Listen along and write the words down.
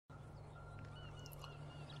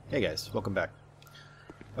Hey guys, welcome back.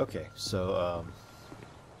 Okay, so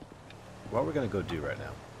what we're gonna go do right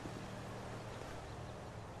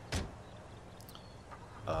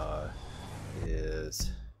now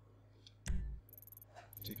is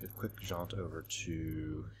take a quick jaunt over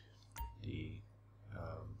to the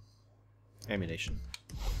ammunition.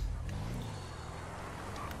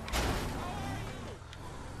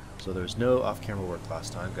 So there's no off-camera work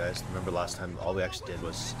last time, guys. Remember last time all we actually did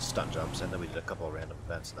was stunt jumps, and then we did a couple of random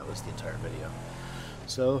events, and that was the entire video.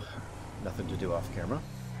 So, nothing to do off-camera.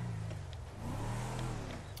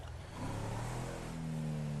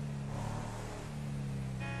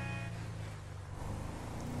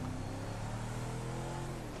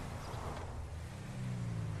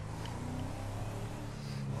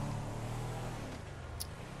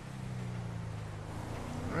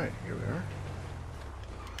 Alright, here we are.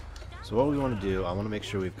 So what we want to do, I want to make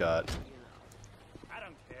sure we've got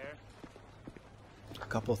a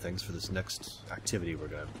couple of things for this next activity we're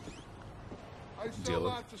going to deal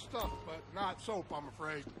with. Lots of stuff, but not soap, I'm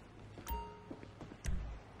afraid.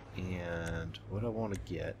 And what I want to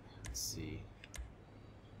get, let's see.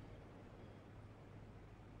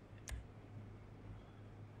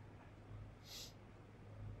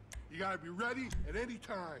 You gotta be ready at any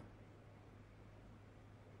time.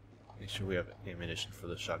 Make sure we have ammunition for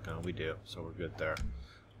the shotgun. We do, so we're good there.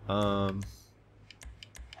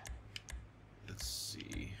 Let's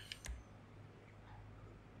see.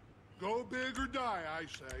 Go big or die, I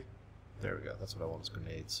say. There we go. That's what I want is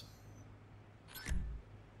grenades.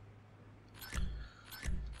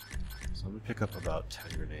 So let me pick up about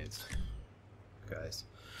 10 grenades, guys.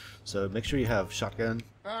 So make sure you have shotgun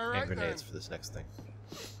and grenades for this next thing.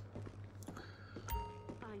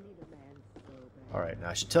 Alright, now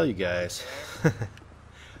I should tell you guys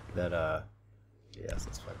that, yes,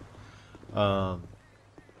 that's fine.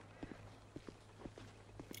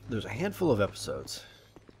 There's a handful of episodes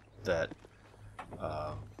that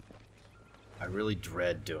I really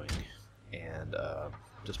dread doing, and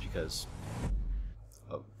just because,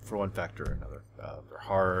 for one factor or another, they're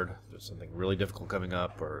hard, there's something really difficult coming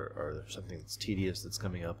up, or there's something that's tedious that's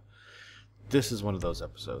coming up. This is one of those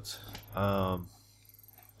episodes.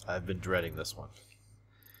 I've been dreading this one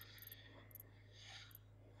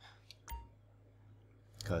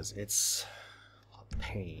because it's a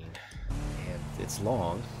pain and it's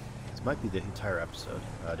long. This might be the entire episode,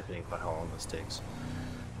 depending upon how long this takes.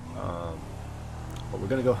 But we're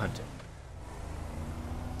going to go hunting.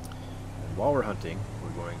 And while we're hunting,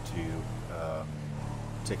 we're going to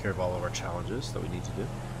take care of all of our challenges that we need to do.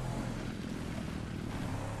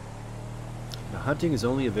 Now, hunting is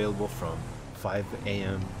only available from 5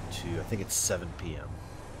 a.m. to, I think it's 7 p.m.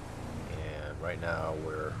 And right now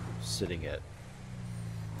we're sitting at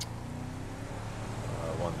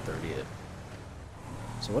 1:30.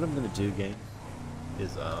 So what I'm going to do, gang,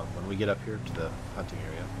 is when we get up here to the hunting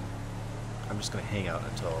area, I'm just going to hang out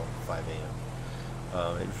until 5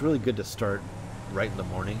 a.m. It's really good to start right in the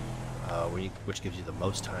morning, which gives you the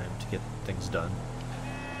most time to get things done.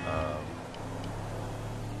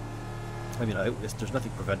 I mean, there's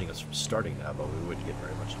nothing preventing us from starting now, but we wouldn't get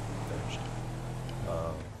very much finished.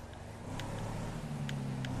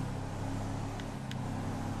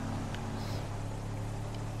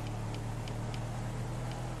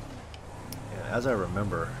 And as I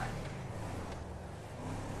remember,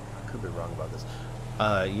 I could be wrong about this,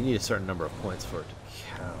 you need a certain number of points for it to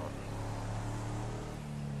count.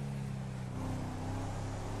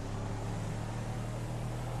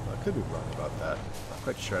 I could be wrong about that. I'm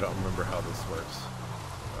quite sure. I don't remember how this works.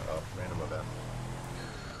 Uh-oh, random event.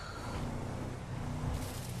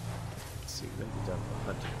 Let's see, we gotta get down to the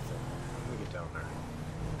hunting thing. How do we get down there?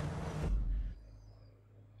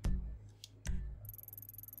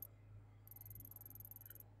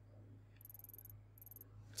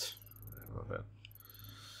 Random event.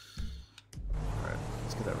 Alright,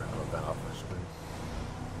 let's get that random event off my screen.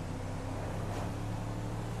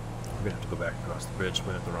 We're gonna have to go back across the bridge,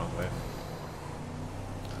 went it the wrong way.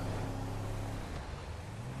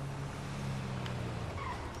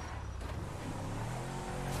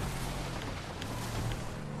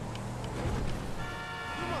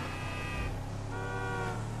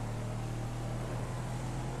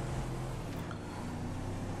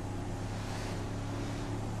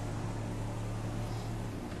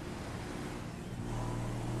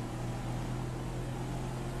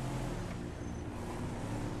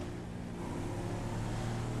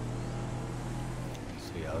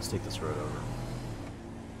 Yeah, let's take this road over.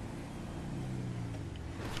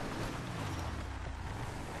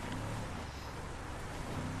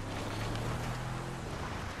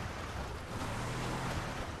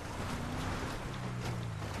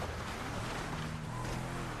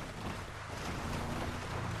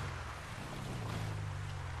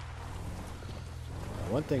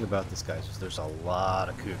 one thing about this, guys, is there's a lot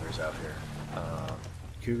of cougars out here.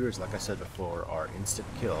 Cougars, like I said before, are instant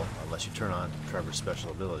kill unless you turn on Trevor's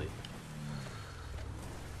special ability.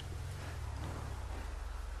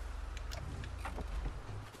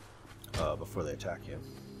 Before they attack you,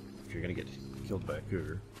 if you're gonna get killed by a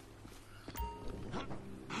cougar.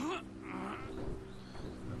 Okay,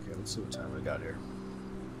 let's see what time we got here.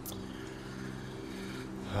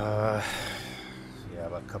 Yeah,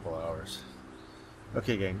 about a couple hours.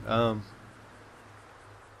 Okay, gang.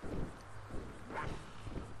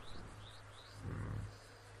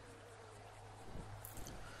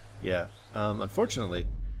 Yeah. Unfortunately,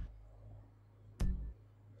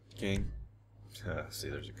 gang. See,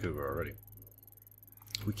 there's a cougar already.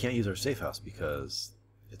 We can't use our safe house because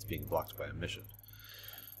it's being blocked by a mission.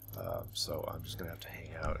 So I'm just gonna have to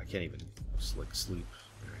hang out. I can't even like sleep.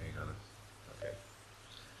 Here, hang on. Okay.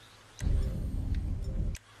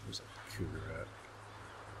 Where's that cougar at?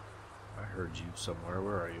 I heard you somewhere.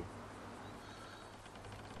 Where are you?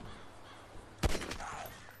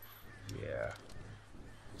 Yeah.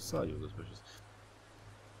 I saw you in those bushes.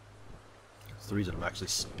 That's the reason I'm actually.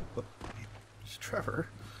 Oh, it's Trevor.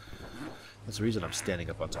 That's the reason I'm standing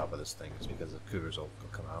up on top of this thing, is because the cougars will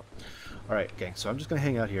come out. Alright, gang, so I'm just going to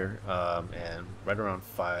hang out here, and right around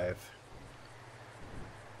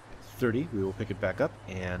 5:30 we will pick it back up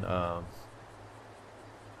and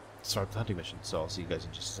start the hunting mission. So I'll see you guys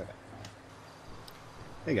in just a second.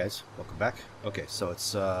 Hey guys, welcome back. Okay, so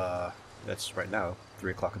it's right now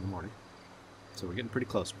 3 o'clock in the morning. So we're getting pretty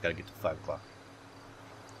close. We've got to get to 5 o'clock.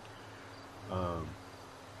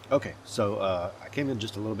 Okay, so I came in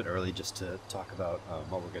just a little bit early just to talk about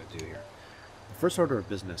what we're going to do here. The first order of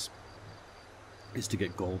business is to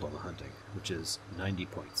get gold on the hunting, which is 90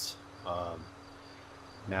 points.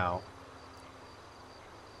 Now,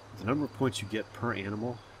 the number of points you get per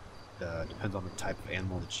animal depends on the type of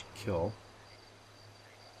animal that you kill.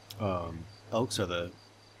 Elks are the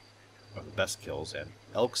best kills, and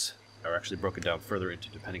elks are actually broken down further into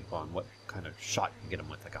depending upon what kind of shot you get them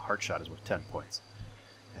with. Like a heart shot is worth 10 points.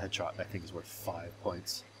 A headshot, I think, is worth 5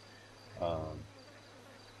 points.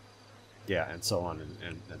 Yeah, and so on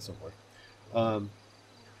and so forth.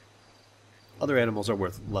 Other animals are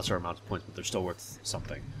worth lesser amounts of points, but they're still worth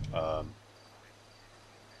something.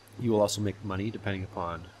 You will also make money depending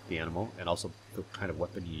upon the animal, and also the kind of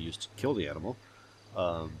weapon you use to kill the animal.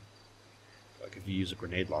 Like if you use a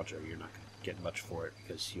grenade launcher, you're not going to get much for it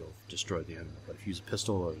because you'll destroy the animal. But if you use a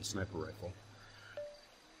pistol or a sniper rifle,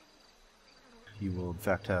 you will in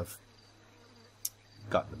fact have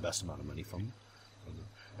gotten the best amount of money from them.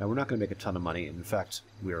 Now we're not going to make a ton of money, and in fact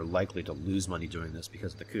we are likely to lose money doing this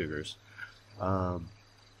because of the cougars. But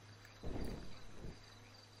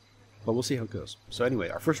we'll see how it goes. So anyway,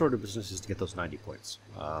 our first order of business is to get those 90 points.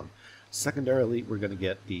 Secondarily, we're going to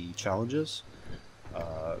get the challenges.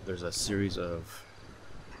 There's a series of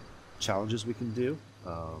challenges we can do.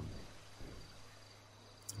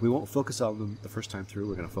 We won't focus on them the first time through.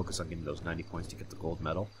 We're going to focus on getting those 90 points to get the gold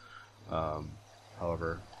medal.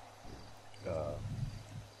 However,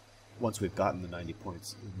 once we've gotten the 90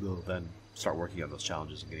 points, we'll then start working on those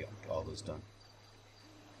challenges and getting all those done.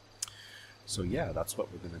 So yeah, that's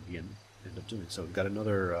what we're going to end up doing. So we've got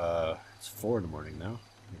another, it's 4 in the morning now.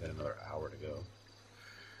 We've got another hour to go.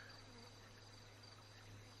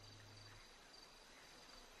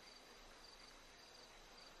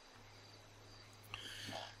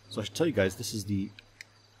 So I should tell you guys, this is the...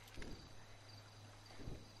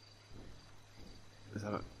 Is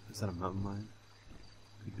that a mountain lion?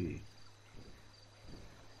 Could be.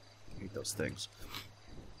 I hate those things.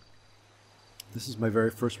 This is my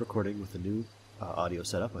very first recording with the new audio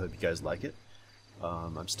setup. I hope you guys like it.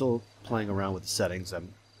 I'm still playing around with the settings.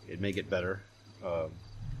 It may get better. We'll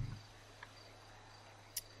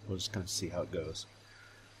just kind of see how it goes.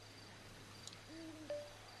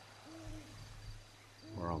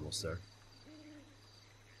 We're almost there.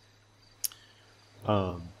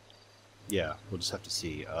 Yeah, we'll just have to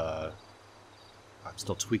see. I'm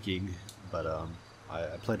still tweaking, but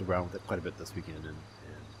I played around with it quite a bit this weekend and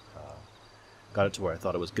got it to where I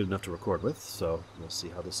thought it was good enough to record with, so we'll see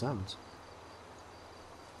how this sounds.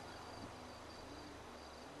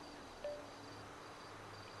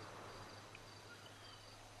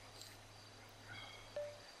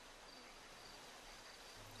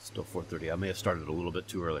 Still 4:30. I may have started a little bit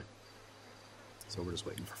too early. So we're just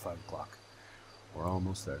waiting for 5 o'clock. We're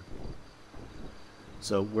almost there.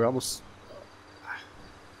 So we're almost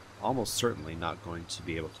certainly not going to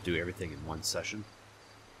be able to do everything in one session.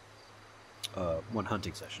 One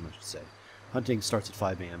hunting session, I should say. Hunting starts at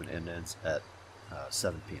 5 a.m. and ends at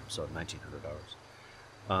 7 p.m., so 1900 hours.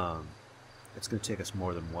 it's going to take us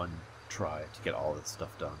more than one try to get all this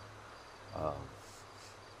stuff done.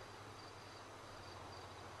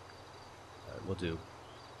 We'll do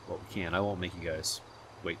what we can. I won't make you guys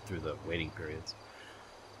wait through the waiting periods.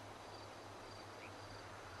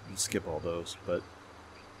 We'll skip all those, but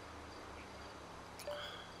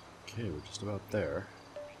okay, we're just about there.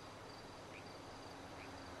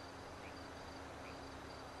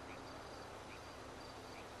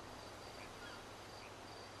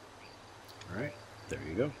 Alright, there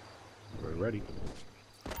you go. We're ready.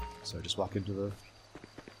 So just walk into the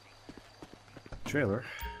trailer.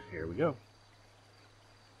 Here we go.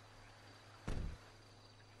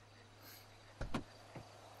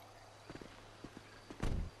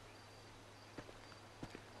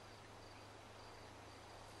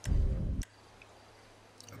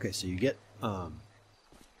 Okay, so you get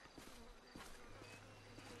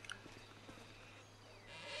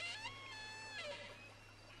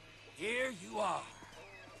here you are.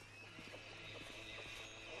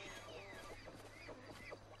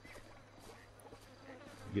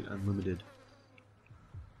 you get unlimited.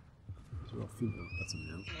 These are all female. That's a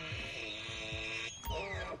male.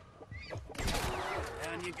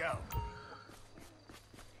 Down you go.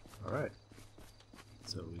 All right.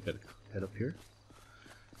 So we got to head up here.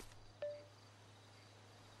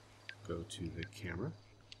 Go to the camera.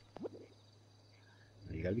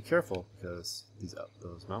 Now you gotta be careful because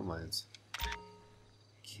those mountain lions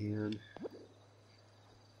can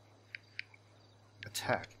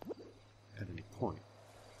attack at any point.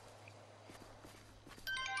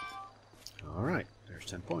 Alright, there's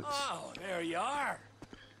 10 points. Oh, there you are.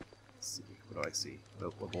 Let's see, what do I see?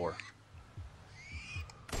 Oh, what more?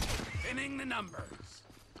 Spinning the numbers.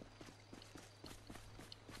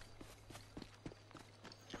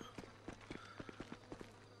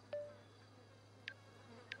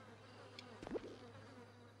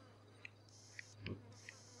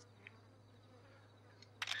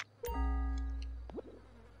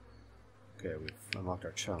 Okay, we've unlocked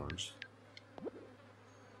our challenge.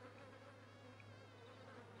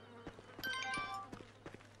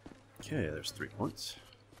 Okay, there's 3 points.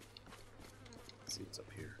 Let's see what's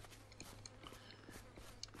up here.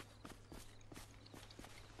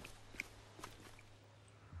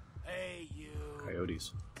 Hey, you.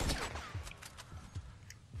 Coyotes.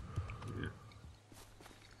 Yeah.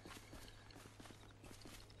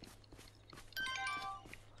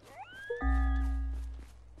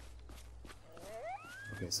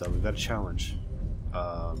 Okay, so we've got a challenge.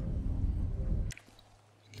 Kill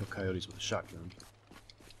coyotes with a shotgun.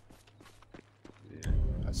 Yeah,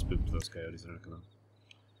 I spooked those coyotes. They're not gonna,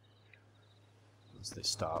 unless they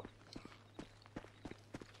stop.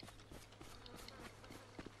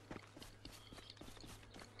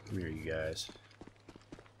 Come here, you guys.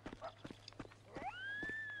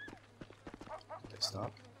 Did they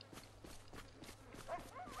stop?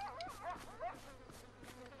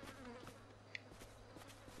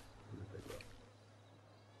 Where did they go?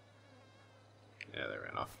 Yeah, they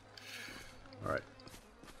ran off. Alright.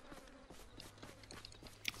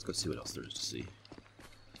 Let's go see what else there is to see.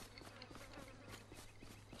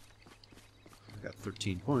 I got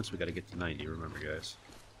 13 points. We got to get to 90, remember, guys.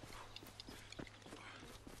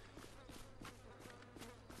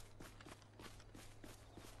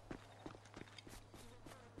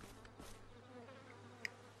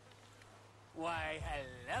 Why,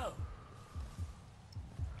 hello.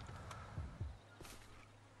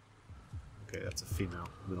 Okay, that's a female.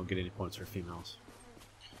 We don't get any points for females,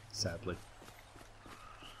 sadly.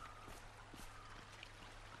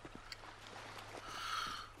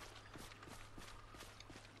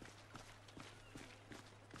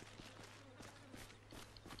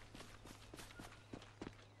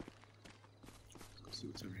 Let's see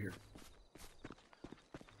what's over here.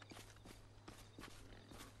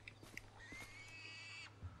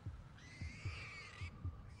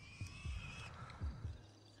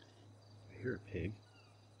 I hear a pig.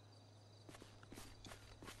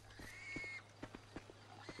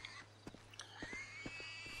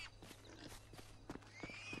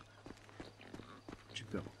 Where'd you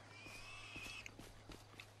go?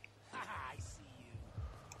 Haha, I see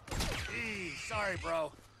you. Gee, sorry,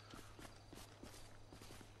 bro.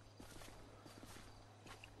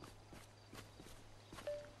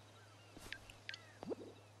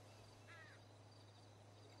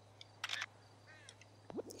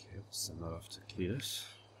 Okay, we'll send that off to Cletus.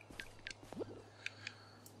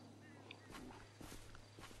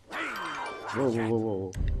 Whoa, whoa, whoa,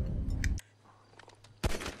 whoa.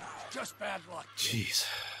 Just bad luck. Jeez.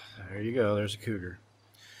 There you go, there's a cougar.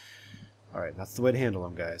 Alright, that's the way to handle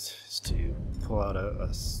them, guys, is to pull out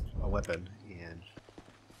a weapon and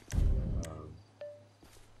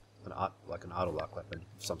like an auto lock weapon,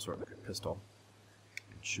 some sort, like a pistol,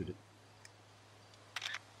 and shoot it.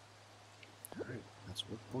 All right, that's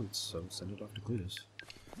worth points. So send it off to Cletus.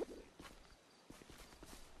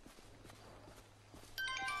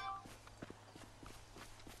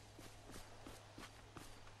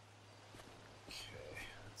 Okay,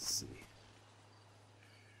 let's see.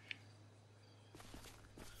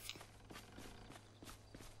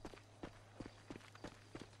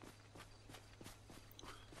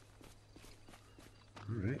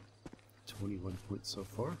 Alright, 21 points so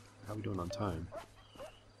far. How are we doing on time?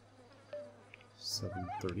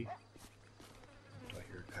 7:30. Do I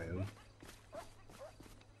hear a coyote?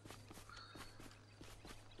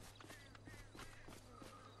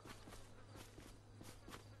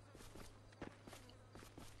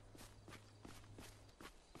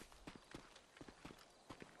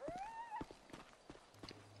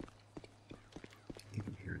 I think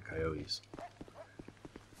I'm hearing coyotes.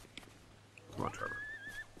 Come on, Trevor.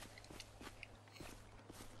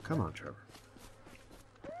 Come on, Trevor.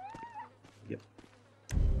 Yep.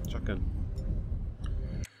 Shotgun.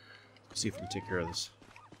 See if we can take care of this.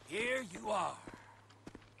 Here you are.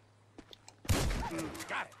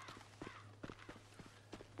 Got it.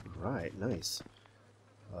 Alright, nice.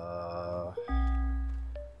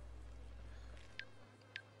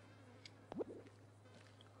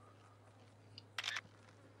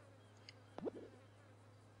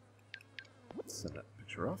 Send that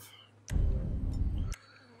picture off.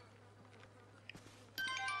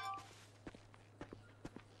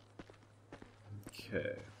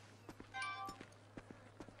 Okay.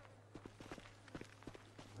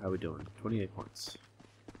 How are we doing? 28 points.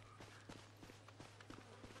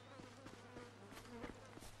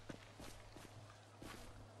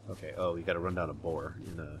 Okay, oh, we gotta run down a boar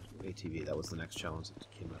in a ATV. That was the next challenge that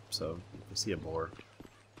came up. So, if we see a boar,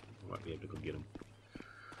 we might be able to go get him.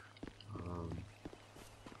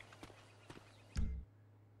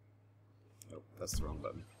 Oh, that's the wrong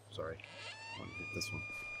button. Sorry. I want to hit this one.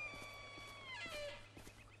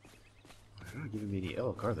 They're not giving me any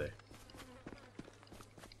elk, are they?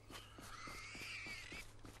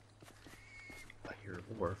 I hear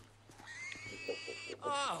a boar.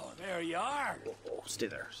 Oh, there you are. Oh, stay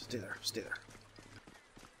there, stay there, stay there.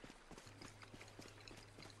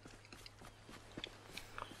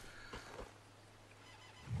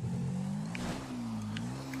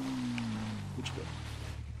 Which way?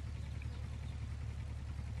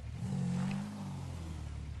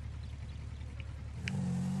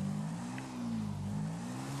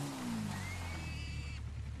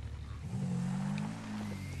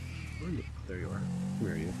 There you are.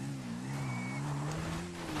 Where are you?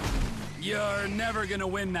 You're never gonna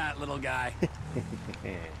win that, little guy.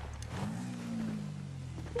 Okay.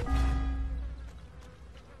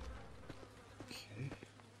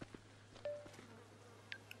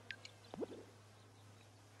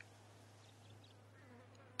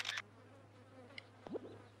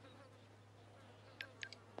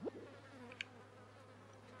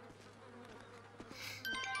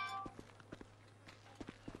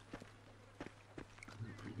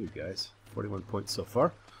 Pretty good, guys. 41 points so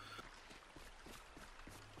far.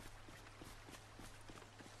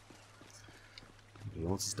 He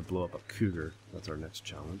wants us to blow up a cougar. That's our next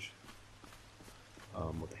challenge.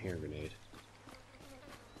 With a hand grenade.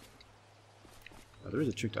 Now, there is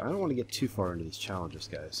a trick to I don't want to get too far into these challenges,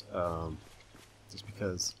 guys. Just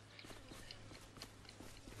because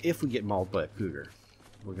if we get mauled by a cougar,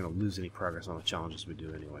 we're going to lose any progress on the challenges we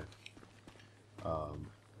do anyway.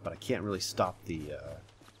 But I can't really stop the...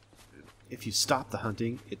 if you stop the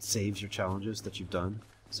hunting, it saves your challenges that you've done.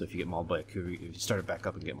 So if you get mauled by a cougar, if you start it back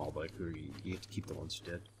up and get mauled by a cougar, you get to keep the ones you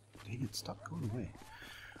did. Dang it, stop going away.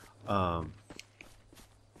 I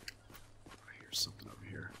hear something over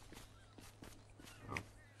here. Oh,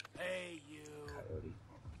 Hey, you. coyote.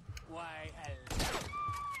 Why, hello.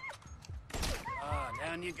 Oh,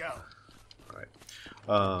 down you go. Alright.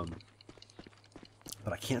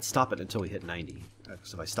 But I can't stop it until we hit 90.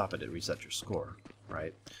 Because if I stop it, it resets your score,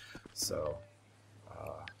 right? So,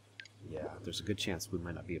 yeah, there's a good chance we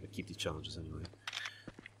might not be able to keep these challenges anyway.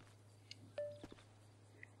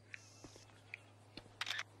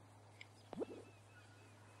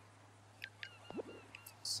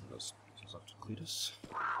 So those up to Cletus.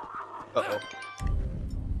 Uh-oh.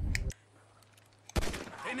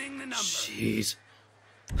 Pinning the number. Jeez.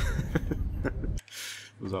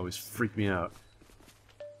 Those always freak me out.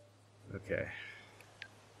 Okay.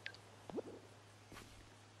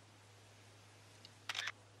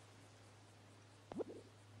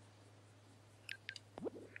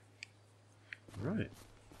 Right.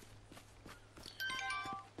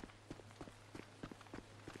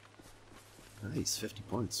 Nice, 50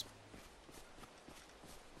 points.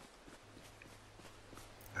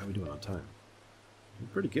 How are we doing on time? We're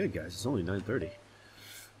pretty good, guys. It's only 9:30.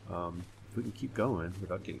 If we can keep going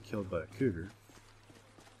without getting killed by a cougar,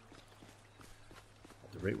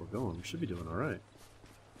 at the rate we're going, we should be doing alright.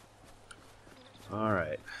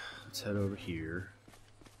 Alright, let's head over here.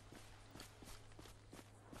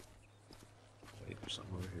 Wait, there's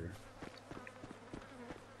something over here.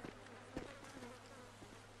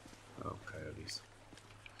 Oh, coyotes.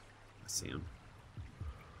 I see them.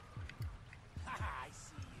 I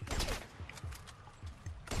see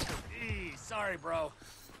you. Sorry, bro.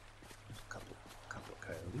 Couple of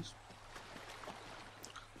coyotes.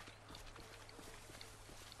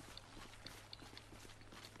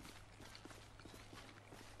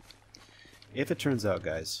 If it turns out,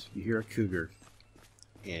 guys, you hear a cougar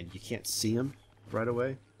and you can't see him right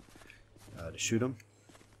away to shoot him,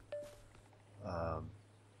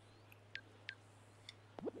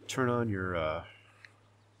 turn on your I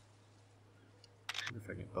wonder if I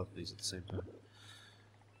can get both of these at the same time.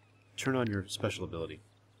 Turn on your special ability.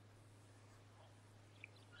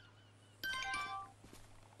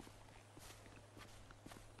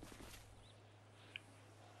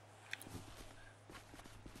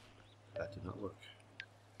 That did not work.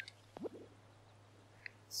 Let's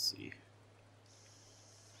see.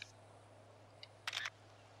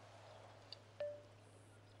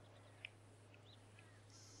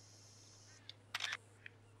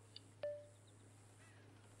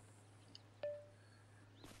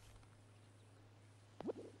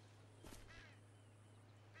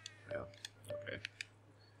 Yeah, okay. I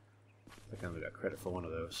think I only got credit for one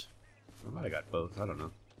of those. I might have got both, I don't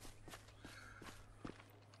know.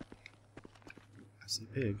 I see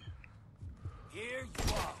pig. Here you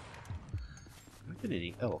are. I'm not getting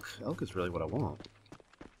any elk. Elk is really what I want.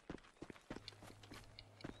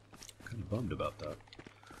 Kind of bummed about that.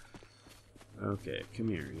 Okay, come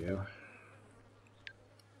here, you.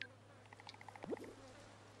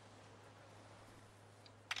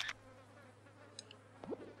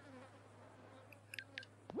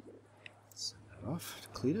 Send that off to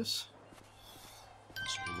Cletus. That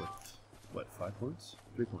should be worth, what, 5 points?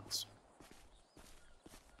 3 points.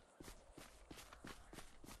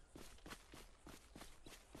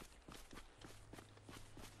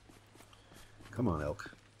 Come on,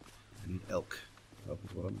 elk. I need elk. Elk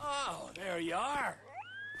is what I'm... Oh, there you are.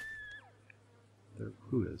 There,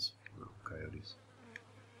 who is? Oh, coyotes.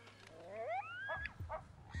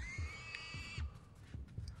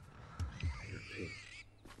 I hear a pig.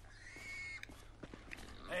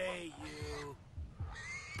 Hey, you.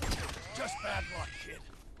 Just bad luck, kid.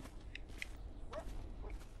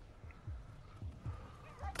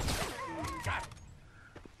 Got it.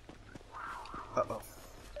 Uh-oh.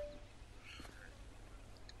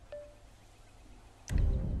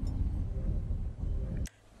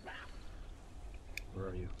 Where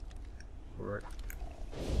are you? Where are...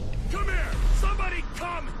 Come here! Somebody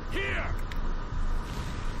come here!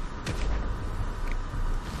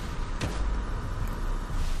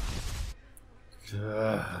 Oh,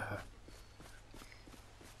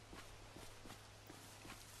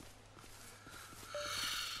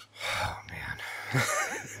 man.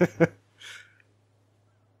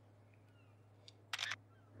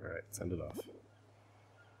 Alright, send it off.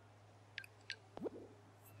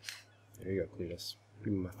 There you go, Cletus.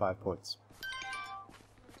 Give me my 5 points.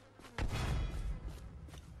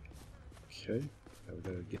 Okay. Now we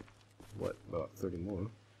gotta get, what, about 30 more.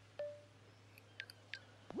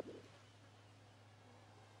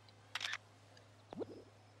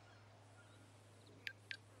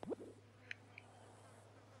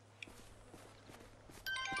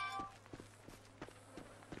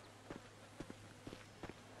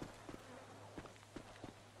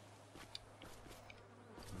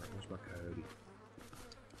 Alright, where's my coyote?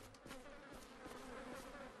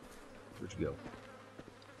 Where'd you go?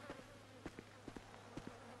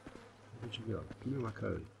 Where'd you go? Come here, my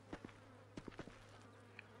coyote. Am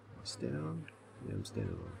I standing on? Yeah, I'm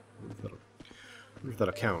standing on. Wonder if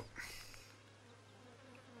that'll count.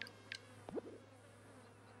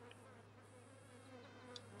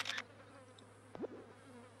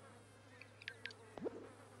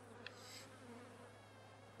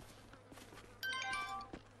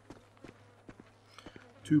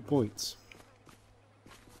 Two points.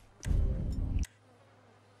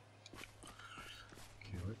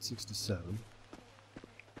 Okay, we're at 67.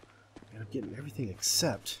 And I'm getting everything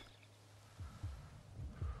except...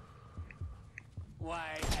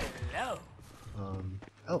 Why, hello.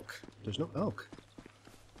 Elk. There's no elk.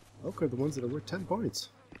 Elk are the ones that are worth 10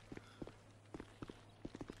 points.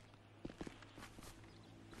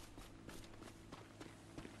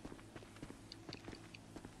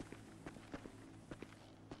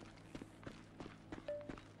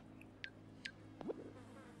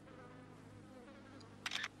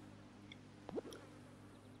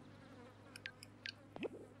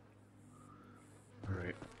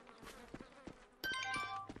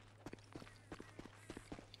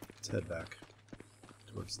 head back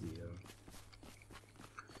towards the...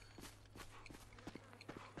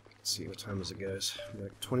 Let's see, what time is it, guys? We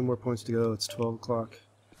got 20 more points to go. It's 12 o'clock.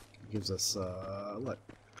 It gives us, what?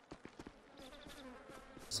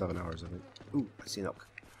 7 hours, I think. Ooh, I see an elk.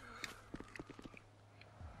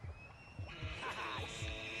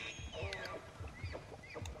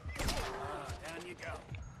 Down you go.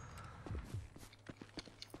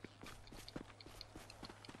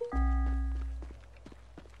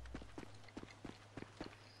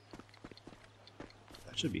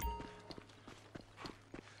 That should be.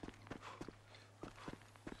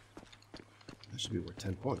 That should be worth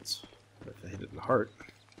 10 points. If I hit it in the heart.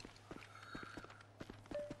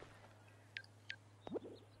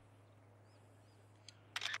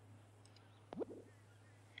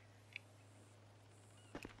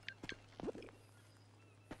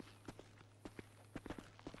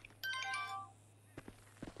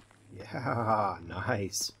 Yeah,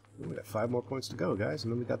 nice. We got 5 more points to go, guys,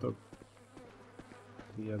 and then we got the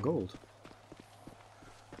gold.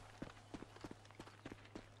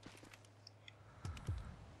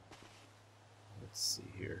 Let's see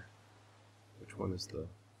here. Which one is the...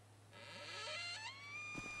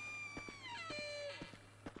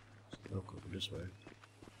 Elk over this way.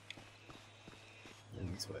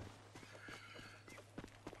 And this way.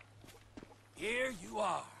 Here you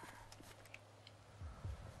are.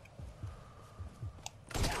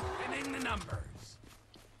 Winning the numbers.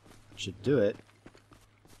 Should do it.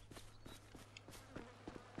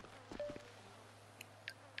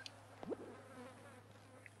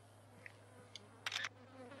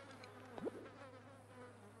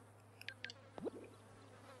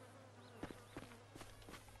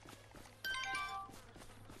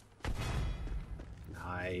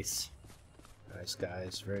 Nice. Nice,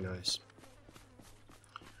 guys. Very nice.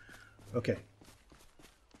 Okay.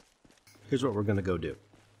 Here's what we're going to go do.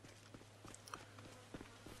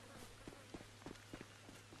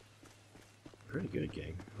 Pretty good,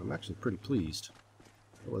 gang. I'm actually pretty pleased.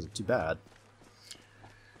 It wasn't too bad.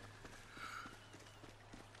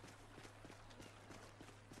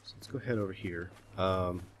 So let's go ahead over here.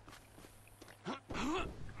 What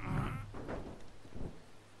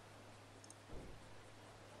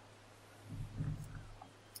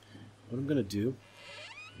I'm going to do,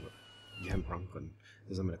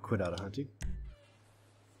 is I'm going to quit out of hunting.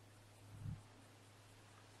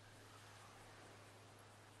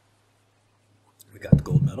 We got the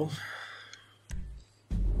gold medal.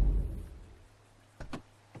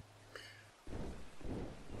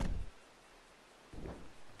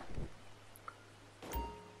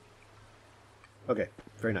 Okay,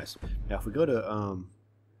 very nice. Now if we go to,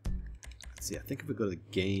 let's see, I think if we go to the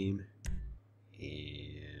game and...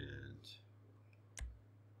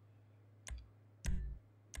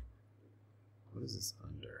 What is this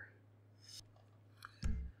under?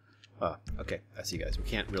 Okay, I see, guys. We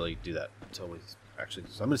can't really do that until we actually...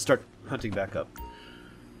 So I'm going to start hunting back up.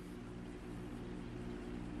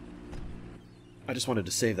 I just wanted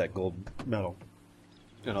to save that gold medal.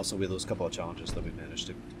 And also we have those couple of challenges that we managed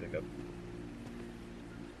to pick up.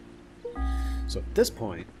 So at this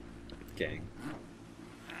point, gang,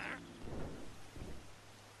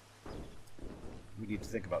 we need to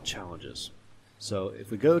think about challenges. So if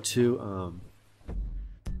we go to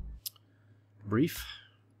brief...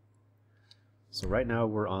 So right now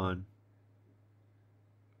we're on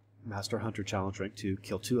Master Hunter Challenge Rank 2,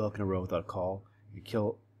 kill 2 elk in a row without a call. You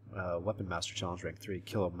kill Weapon Master Challenge Rank 3,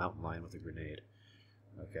 kill a mountain lion with a grenade.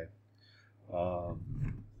 Okay.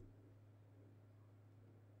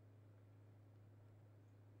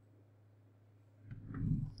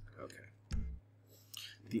 Okay.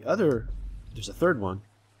 The other, there's a third one,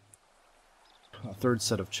 a third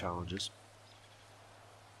set of challenges.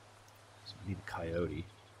 So we need a coyote.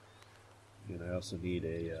 And I also need a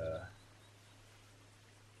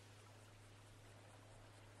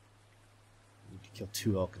need to kill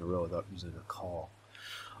 2 elk in a row without using a call.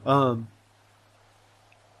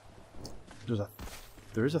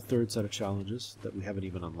 There is a third set of challenges that we haven't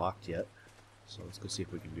even unlocked yet. So let's go see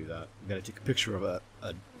if we can do that. We gotta take a picture of a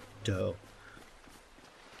doe.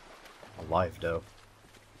 A live doe.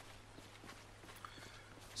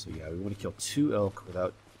 So yeah, we want to kill 2 elk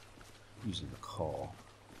without using the call.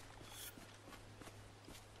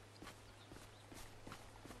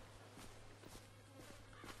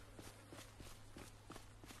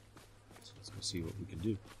 See what we can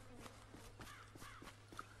do.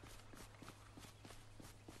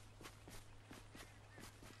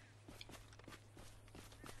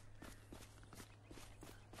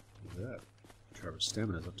 Look at that. Trevor's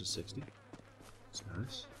stamina is up to 60. That's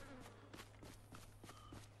nice.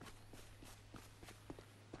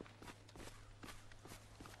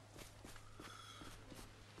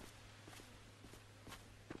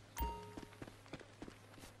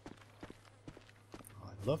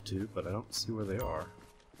 I'd love to, but I don't see where they are.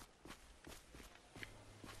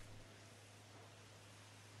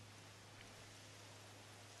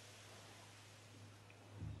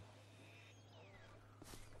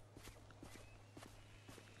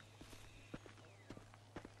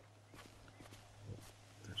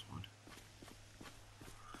 There's one.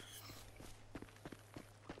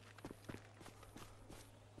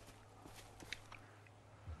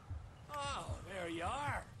 Oh, there you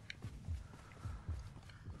are.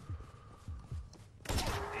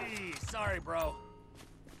 Hey, sorry, bro.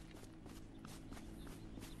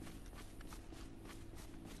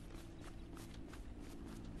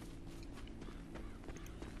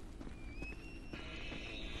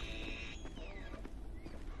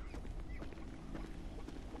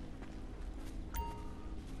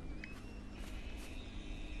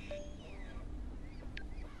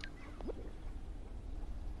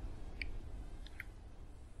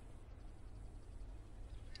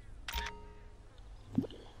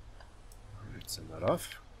 Alright, send that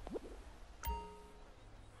off.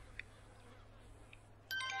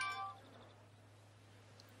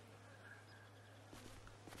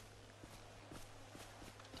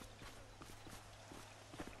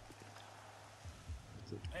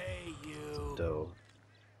 Hey, you. Dough.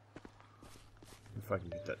 If I can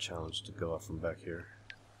get that challenge to go off from back here.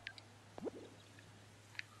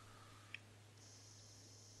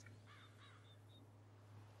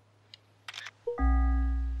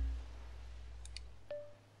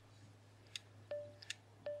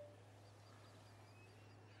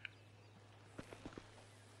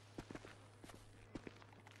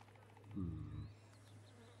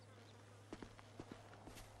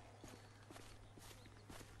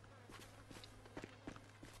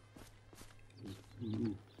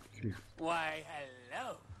 Ooh, come here. Why,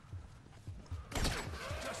 hello.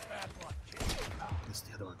 Just bad luck, kid. This is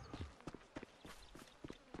the other one.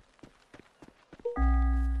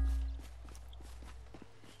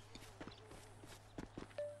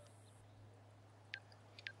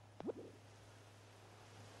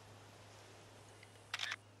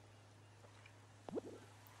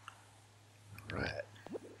 Right.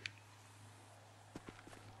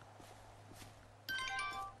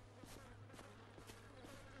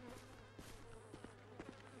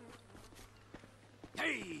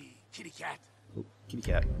 Hey, kitty cat. Oh, kitty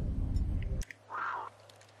cat.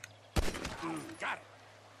 Got it.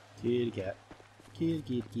 Kitty cat. Kitty,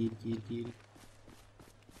 kitty, kitty, kitty, kitty.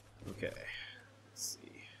 Okay. Let's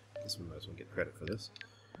see. This one might as well get credit for this.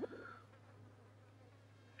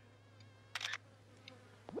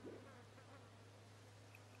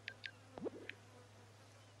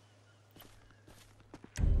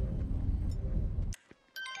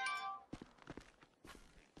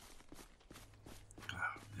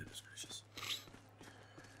 Oh, goodness gracious.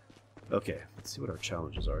 Okay, let's see what our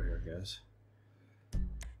challenges are here, guys.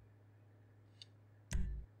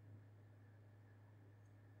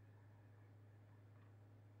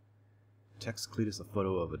 Text Cletus a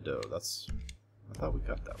photo of a doe. That's... I thought we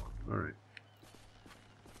got that one. Alright.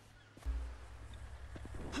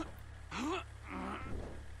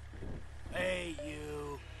 Hey,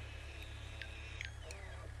 you.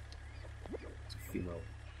 It's a female.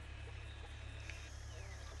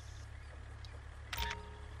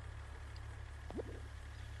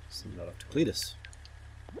 Send that off to Cletus.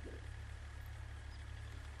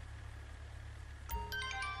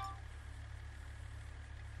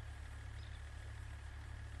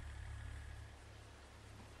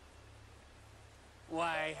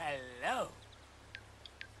 Why, hello.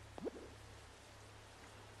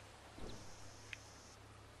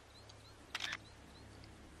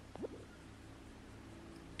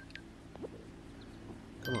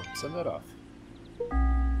 Come on, send that off.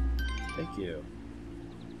 Thank you.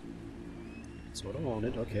 That's what I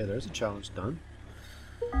wanted. Okay, there's a challenge done.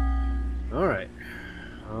 Alright.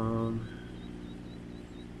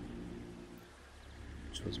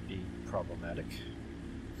 Which was being problematic.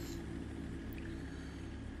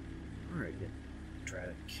 Alright, get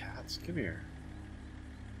dreaded cats. Come here.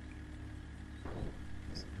 How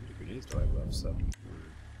many grenades do I have left? So.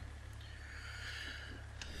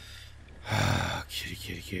 Kitty,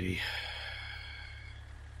 kitty, kitty.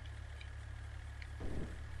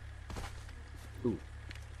 Ooh.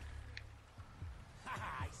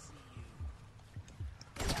 I see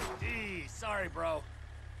you. Hey, sorry, bro.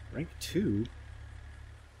 Rank 2?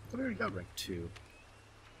 I thought I already got rank 2.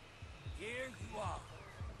 Here you are.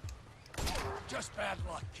 Just bad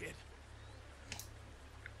luck, kid.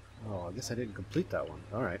 Oh, I guess I didn't complete that one.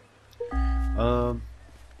 Alright.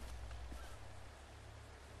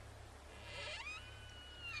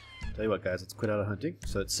 Tell you what, guys, let's quit out of hunting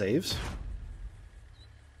so it saves.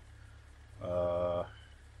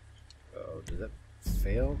 Oh, did that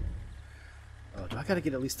fail? Oh, do I gotta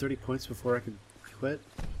get at least 30 points before I can quit?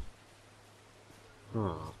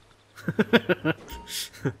 Oh.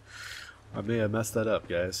 I may have messed that up,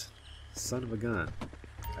 guys. Son of a gun.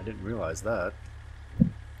 I didn't realize that.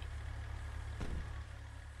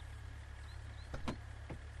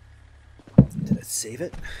 Did I save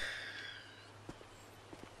it?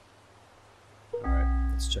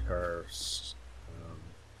 Alright, let's check our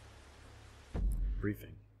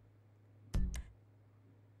briefing.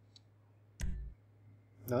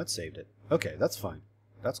 No, it saved it. Okay, that's fine.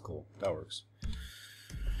 That's cool. That works.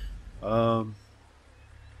 Oh,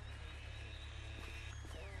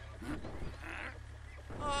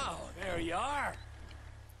 there you are.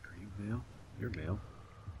 Are you male? You're male.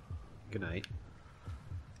 Good night.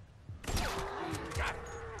 Got it.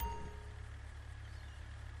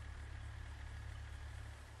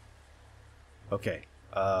 Okay.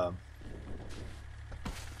 So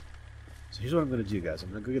here's what I'm going to do, guys. I'm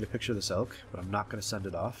going to go get a picture of this elk, but I'm not going to send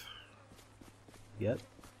it off yet.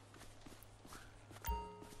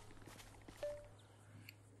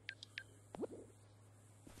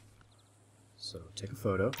 So take a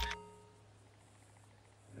photo,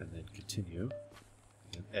 and then continue,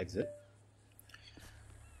 and exit.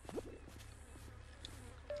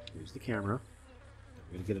 Here's the camera.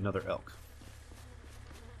 We're going to get another elk.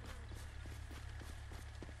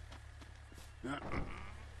 They're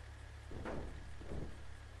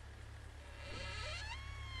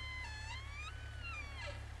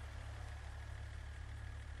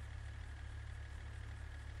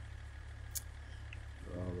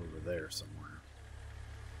all over there somewhere.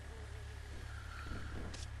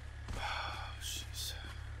 Oh, jeez.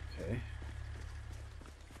 Okay.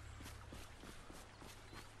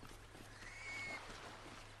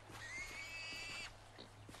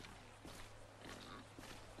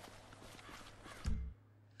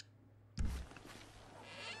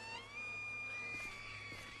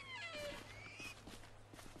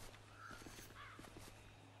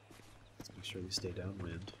 Make sure we stay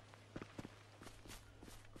downwind.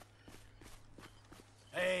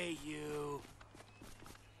 Hey, you.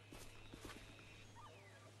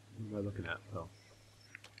 What am I looking at? Oh,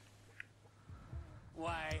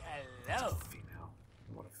 Why, hello. female.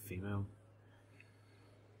 I want a female.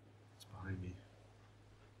 It's behind me.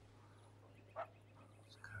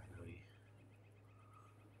 It's coyote.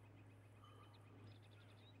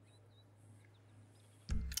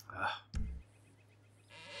 Ah.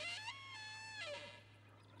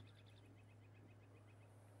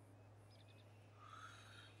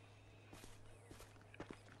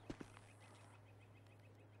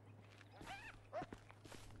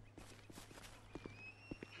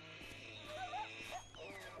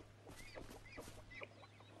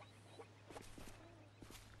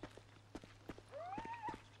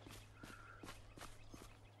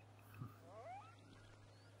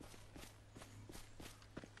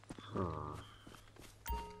 Huh.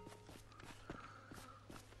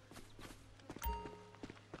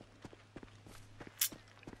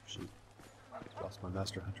 Shoot. Lost my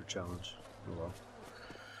Master Hunter challenge. Oh well.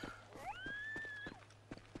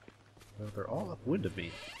 Well, they're all upwind of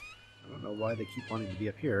me. I don't know why they keep wanting to be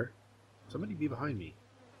up here. Somebody be behind me.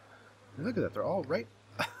 And look at that, they're all right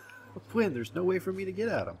upwind. There's no way for me to get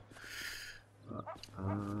at them.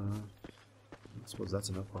 I suppose that's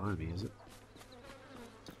enough behind me, is it?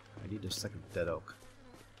 I need a second dead oak.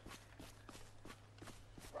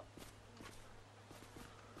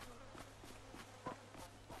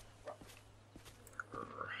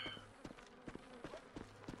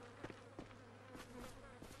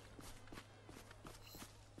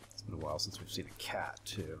 It's been a while since we've seen a cat,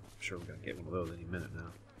 too. I'm sure we're going to get one of those any minute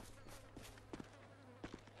now.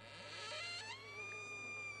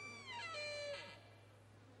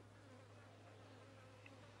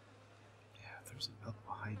 Yeah, there's an elk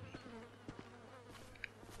behind me.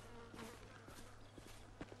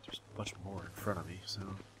 There's much more in front of me, so...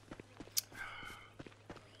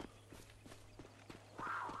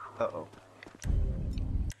 Uh-oh.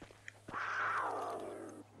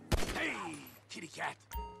 Hey, kitty cat.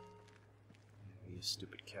 You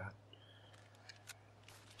stupid cat.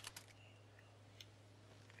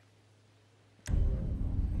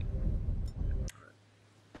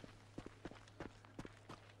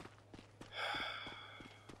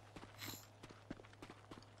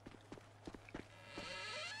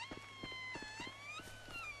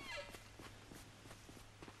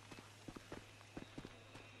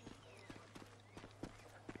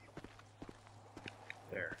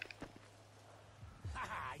 There.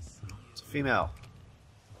 I see you. It's a female.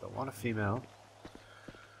 Don't want a female.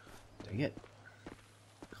 Dang it.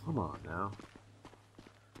 Come on now.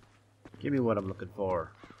 Give me what I'm looking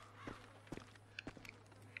for.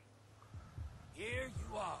 Here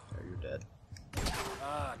you are. There, you're dead.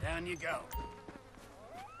 Ah, down you go.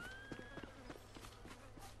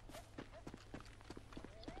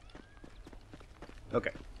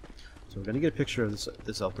 Okay, so we're gonna get a picture of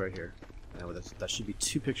this elk right here. And that should be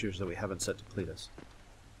 2 pictures that we haven't set to Cletus.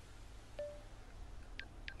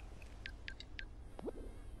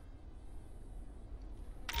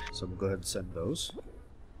 So we'll go ahead and send those.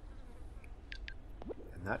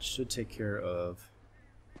 And that should take care of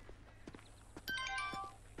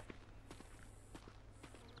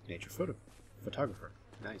nature photographer.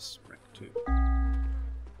 Nice, rank 2.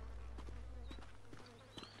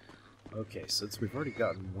 Okay, since we've already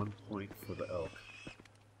gotten 1 point for the elk.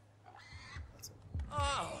 That's it.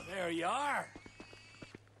 Oh, there you are.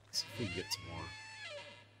 Let's see if we can get some more.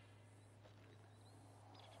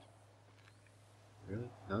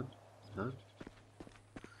 Really? None? None?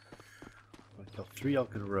 I killed 3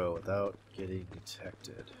 elk in a row without getting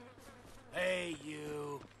detected. Hey,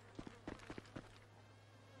 you.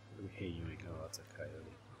 What are we hey-youing? Oh, that's a coyote. I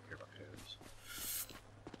don't care about coyotes.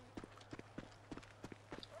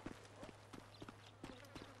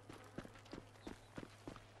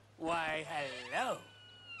 Why, hello.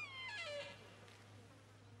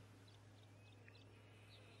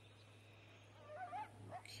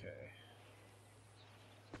 Okay.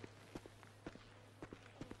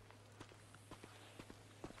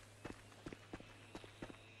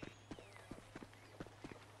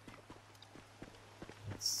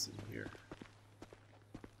 Let's see here.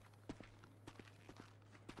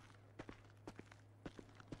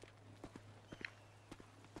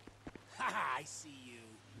 Haha, I see you.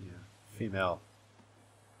 Yeah, female.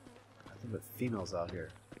 Nothing but females out here.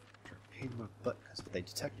 They're a pain in my butt because if they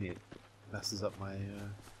detect me, it messes up my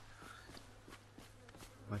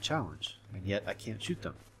my challenge, and yet I can't shoot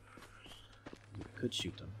them. I could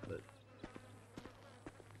shoot them, but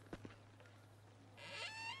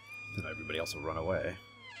then everybody else will run away.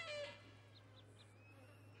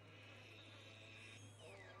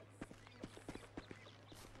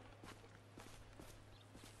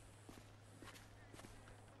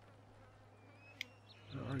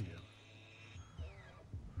 Where are you?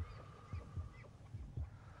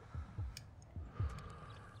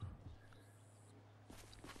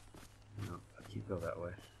 No, I can't go that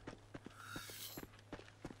way.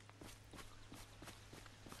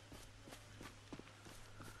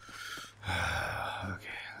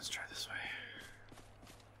 Okay, let's try this way.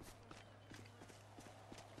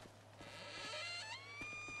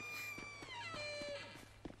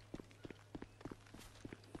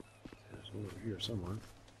 There's one over here somewhere.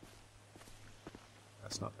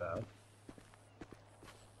 That's not bad.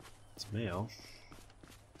 It's male.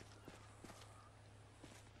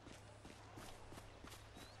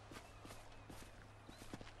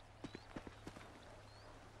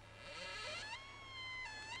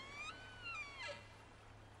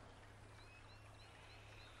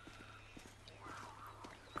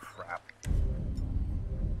 Crap.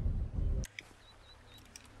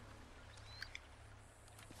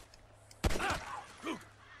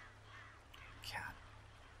 Cat.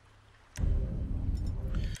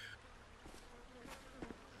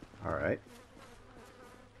 All right.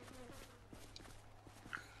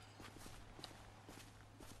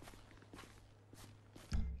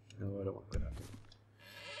 No, I don't want to go down there.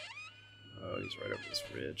 Oh, he's right over this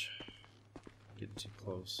ridge. Getting too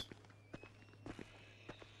close.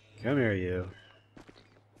 Come here, you.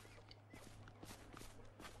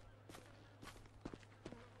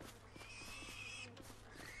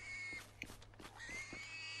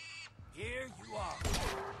 Here you are.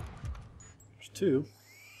 There's 2.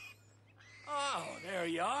 Oh, there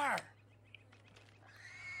you are.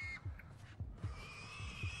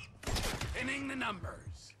 Pinning the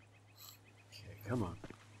numbers. Okay, come on.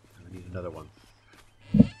 I need another one.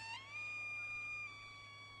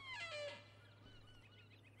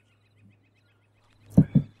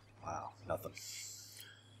 Wow, nothing.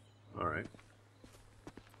 Alright.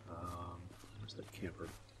 Where's that camper?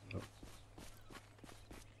 Oh.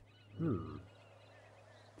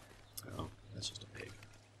 Oh, that's just a pig.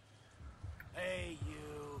 Hey,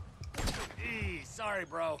 you. Sorry,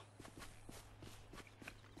 bro.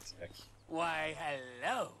 Heck. Why,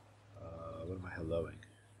 hello. What am I helloing?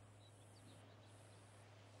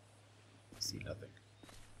 I see nothing.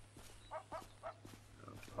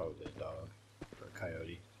 Oh, probably a dog or a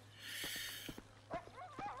coyote.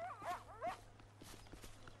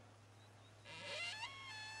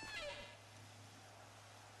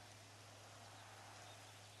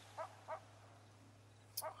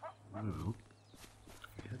 I don't know.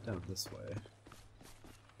 Head down this way.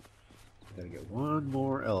 Gotta get one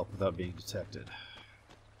more elk without being detected.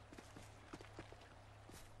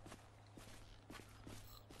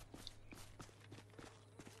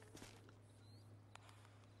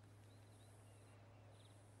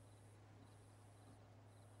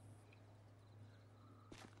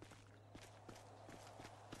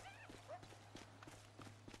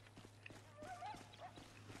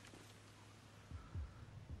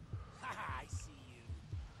 I see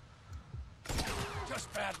you.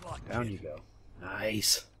 Just bad luck. Down you go.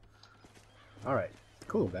 Nice. Alright.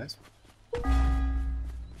 Cool, guys. Let's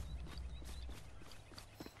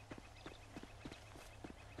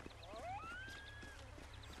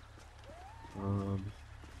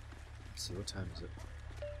see, what time is it?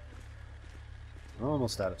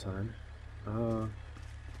 Almost out of time.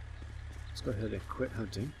 Let's go ahead and quit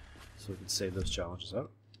hunting so we can save those challenges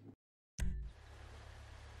up.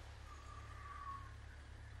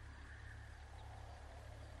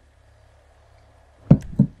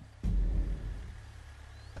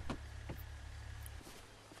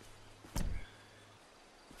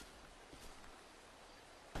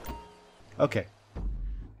 Okay,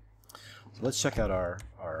 so let's check out our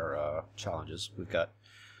challenges. We've got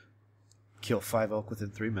kill 5 elk within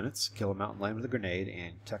 3 minutes, kill a mountain lion with a grenade,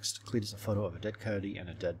 and text Cletus a photo of a dead coyote and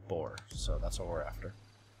a dead boar. So that's what we're after.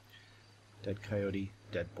 Dead coyote,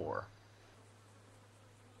 dead boar.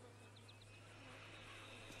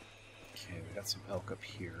 Okay, we got some elk up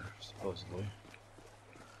here, supposedly.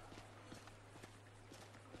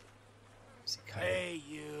 See Hey,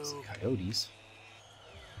 you. see coyotes.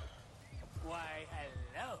 Why,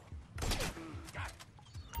 hello. Got it.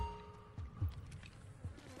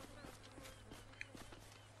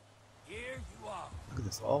 Here you are. Look at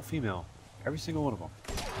this, all female. Every single one of them.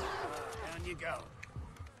 Down you go.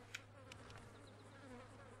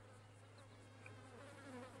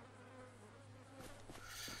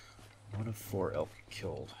 One of 4 elk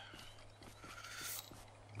killed.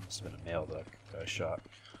 Must have been a male that I shot.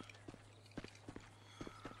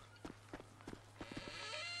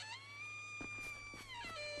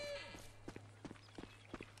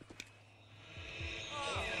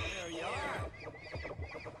 There you are.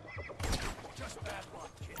 Just bad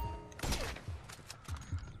luck, kid.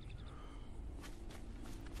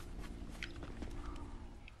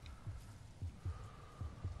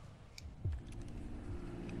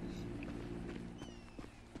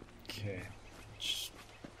 Okay.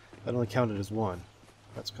 That only counted as 1.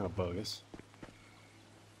 That's kind of bogus.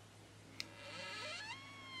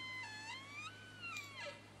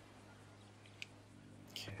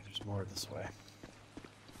 Okay, there's more this way.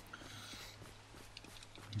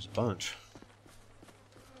 There's a bunch.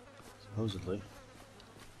 Supposedly.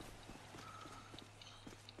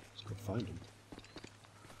 Let's go find them.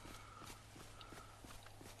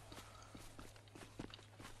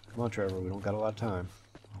 Come on, Trevor, we don't got a lot of time.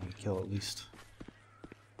 I want to kill at least.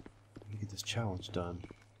 Let me get this challenge done.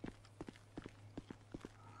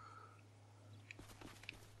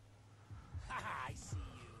 I see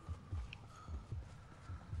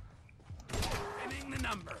you. Pinning the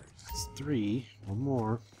numbers. It's 3. One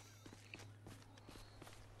more.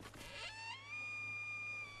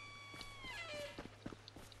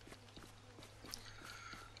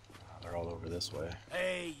 Oh, they're all over this way.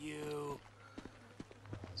 Hey, you.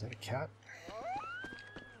 Is that a cat?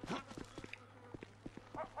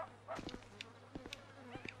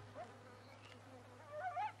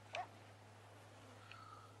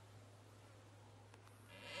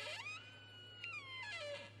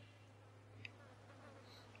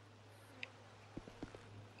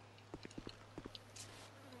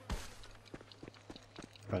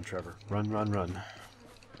 Run, Trevor. Run, run, run.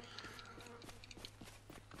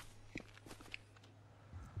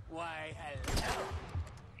 Why, hello.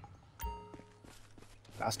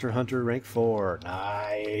 Faster Hunter, rank 4.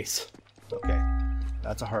 Nice. Okay.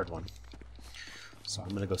 That's a hard one. So I'm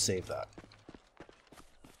going to go save that.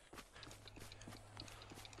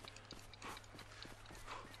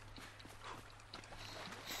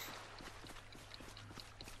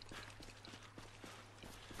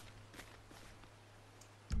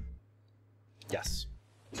 Yes.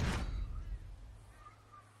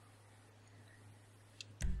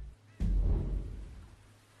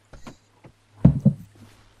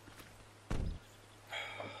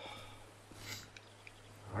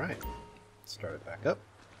 All right. Start it back up.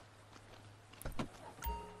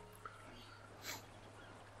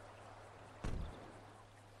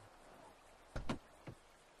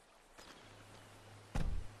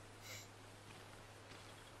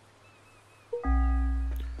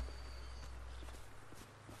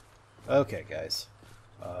 Okay, guys.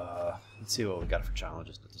 Let's see what we got for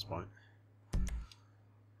challenges at this point.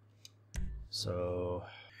 So,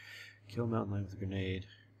 kill a mountain lion with a grenade.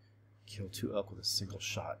 Kill 2 elk with a single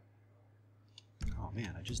shot. Oh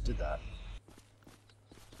man, I just did that.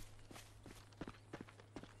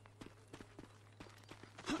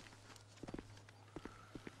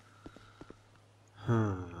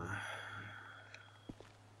 Huh.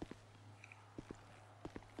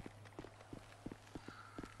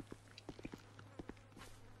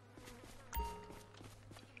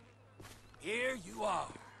 Here you are.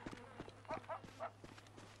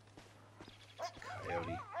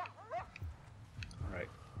 Coyote. Alright.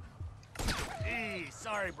 Hey,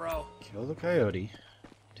 sorry, bro. Kill the coyote.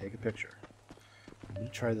 Take a picture. I'm going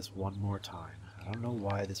to try this one more time. I don't know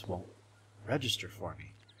why this won't register for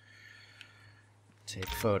me. Take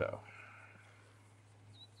photo.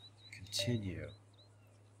 Continue.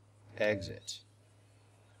 Exit.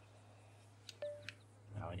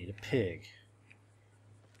 Now I need a pig.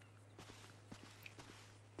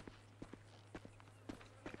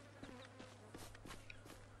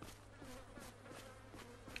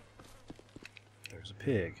 There's a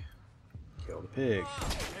pig. Kill the pig.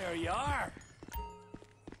 There you are.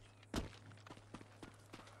 Let's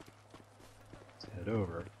head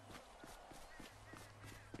over.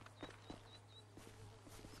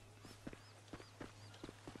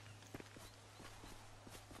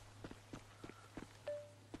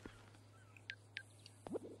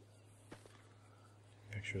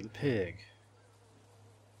 Picture of the pig.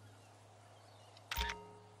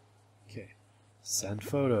 Okay. Send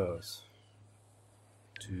photos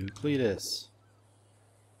to Cletus.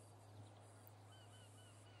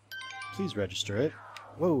 Please register it.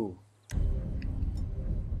 Whoa.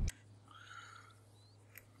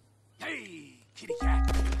 Hey, kitty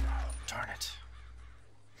cat. Darn it.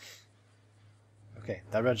 Okay,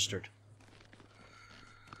 that registered.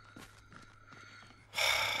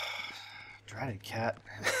 Dratted cat.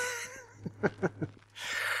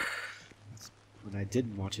 When I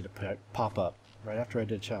didn't want you to pop up right after I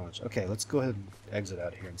did a challenge. Okay, let's go ahead and exit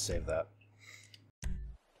out of here and save that.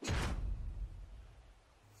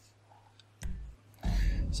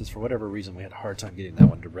 Since for whatever reason we had a hard time getting that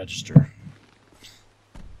one to register.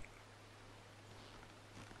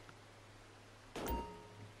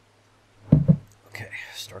 Okay,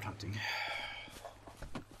 start hunting.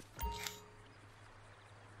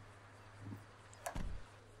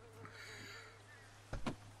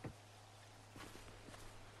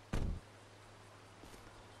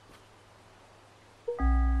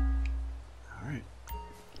 Alright.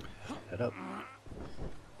 Head up.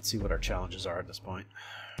 Let's see what our challenges are at this point.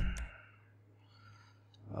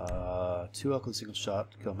 2 elk with a single shot,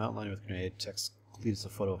 kill a mountain lion with a grenade, text Cletus a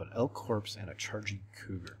photo of an elk corpse and a charging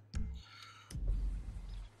cougar.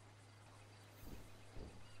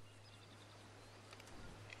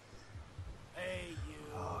 Hey, you.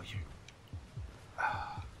 Oh, you.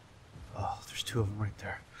 Oh, there's 2 of them right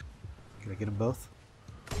there. Can I get them both?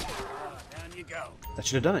 Down you go. That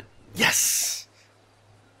should have done it. Yes!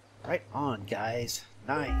 Right on, guys.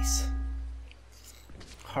 Nice.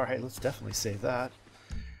 Alright, let's definitely save that.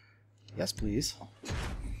 Yes, please.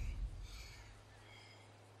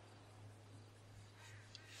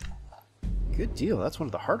 Good deal. That's one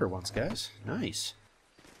of the harder ones, guys. Nice.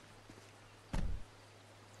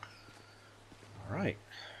 Alright.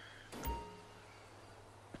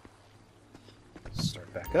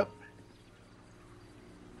 Start back up.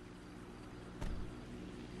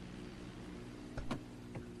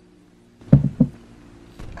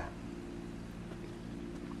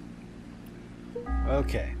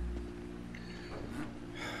 Okay.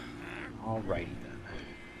 Alrighty then.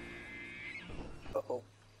 Uh-oh.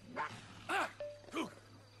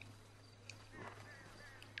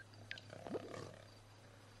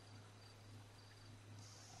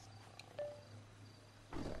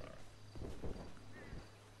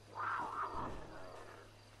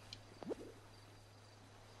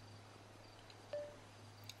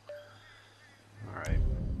 Alright.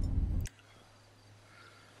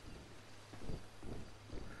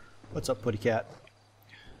 What's up, Putty Cat?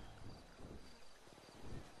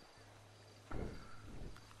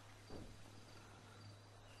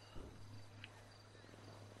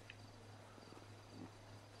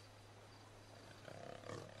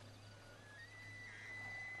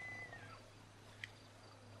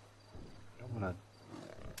 Don't wanna.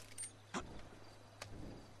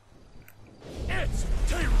 It's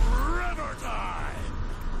Trevor time.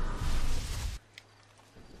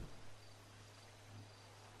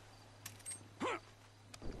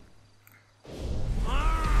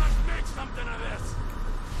 Let's make something of this.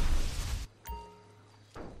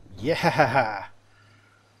 Yeah!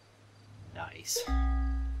 Nice.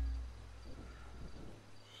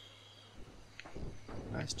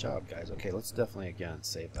 Nice job, guys. Okay, let's definitely again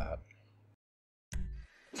save that.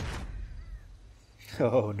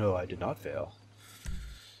 Oh no, I did not fail.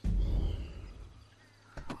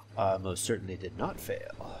 I most certainly did not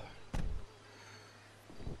fail.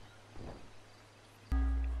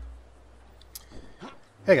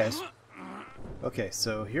 Hey guys. Okay,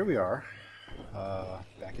 so here we are,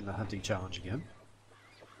 back in the hunting challenge again.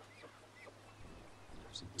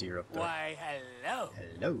 There's a deer up there. Why, hello.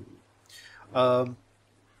 Hello.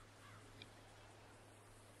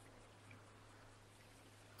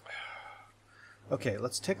 Okay,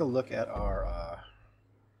 let's take a look at our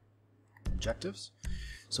objectives.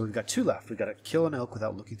 So we've got 2 left. We've got to kill an elk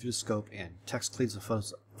without looking through the scope, and text cleaves a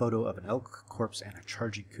photo of an elk corpse and a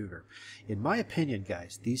charging cougar. In my opinion,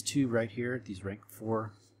 guys, these 2 right here, these rank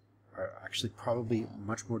 4, are actually probably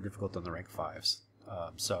much more difficult than the rank 5s.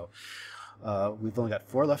 We've only got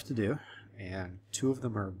 4 left to do, and 2 of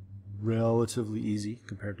them are relatively easy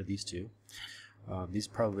compared to these 2. These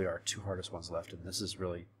probably are 2 hardest ones left, and this is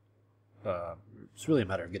really it's really a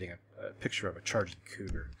matter of getting a picture of a charging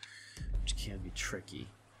cougar, which can be tricky.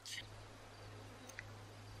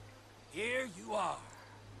 Here you are.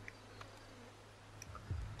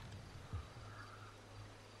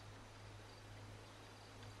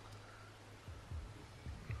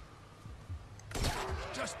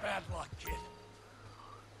 Just bad luck, kid.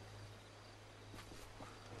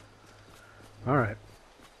 Alright,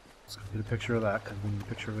 let's go get a picture of that, because we need a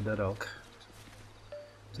picture of a dead elk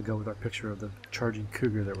to go with our picture of the charging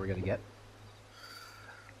cougar that we're going to get.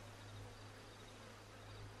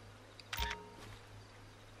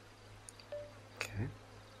 Okay,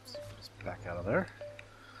 so just back out of there.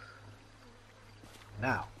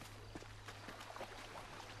 Now,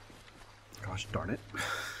 gosh darn it.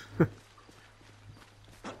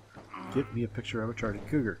 Get me a picture of a charging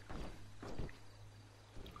cougar.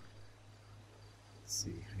 Let's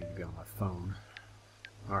see, I need to be on my phone.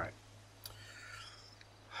 Alright.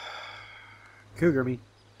 Cougar me.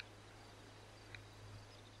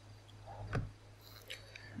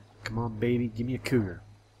 Come on, baby, give me a cougar.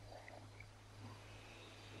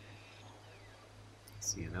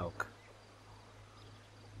 Let's see an elk.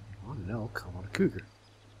 I want an elk, I want a cougar.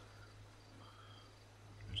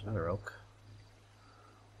 There's another elk.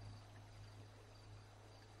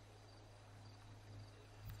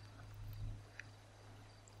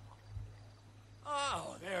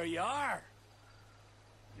 Oh, there you are.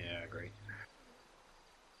 Yeah, great.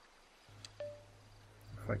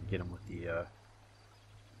 If I can get him with the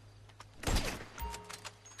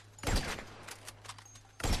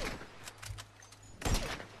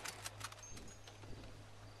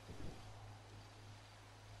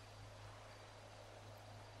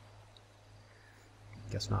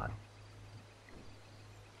guess not.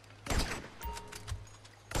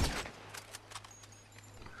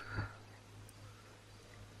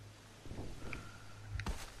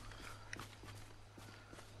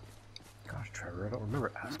 Gosh, Trevor, I don't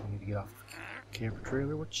remember asking you to get off the camper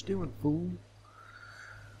trailer. What you doing, fool?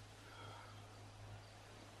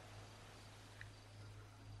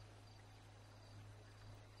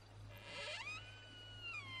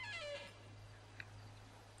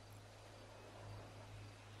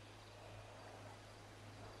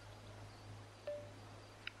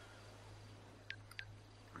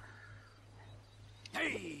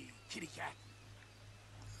 Hey, kitty cat.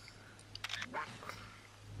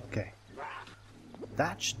 Okay.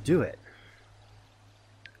 That should do it.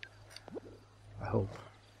 I hope.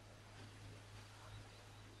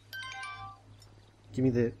 Give me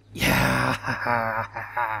the...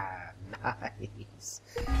 Yeah! Nice!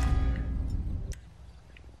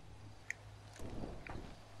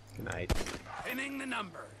 Good night. Pinning the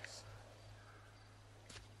numbers.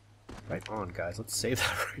 Right on, guys. Let's save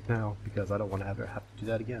that right now, because I don't want to have to do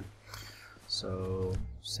that again. So,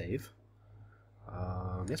 save.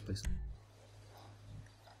 Yes, please.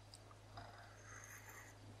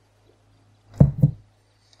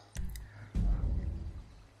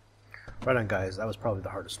 Right on, guys. That was probably the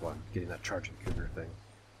hardest one, getting that charging cougar thing.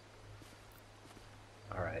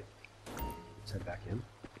 Alright. Let's head back in.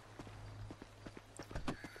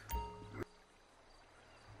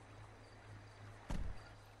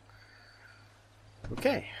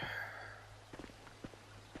 Okay.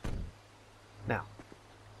 Now,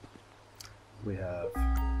 we have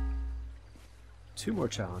 2 more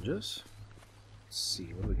challenges. Let's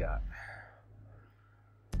see, what do we got?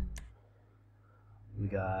 We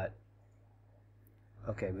got...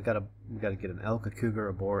 Okay, we gotta get an elk, a cougar,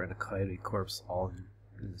 a boar, and a coyote corpse all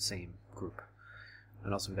in the same group.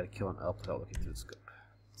 And also we gotta kill an elk without looking through the scope.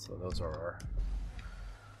 So those are our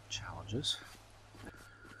challenges.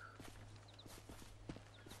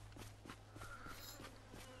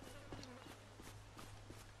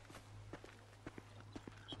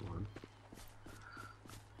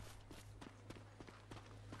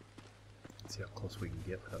 See how close we can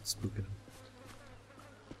get without spooking them.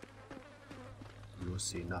 You'll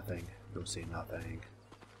see nothing. You'll see nothing.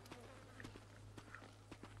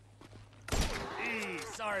 Hey,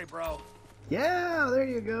 sorry, bro. Yeah, there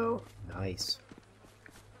you go. Nice.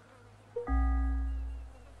 We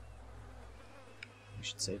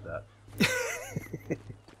should save that.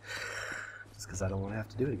 Just because I don't want to have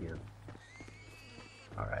to do it again.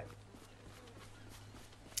 Alright.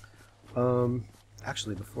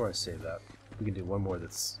 Actually, before I save that, we can do one more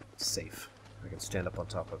that's safe. I can stand up on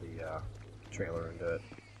top of the trailer and do it.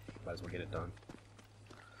 Might as well get it done.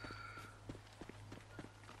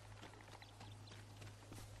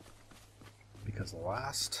 Because the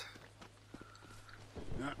last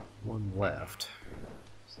one left,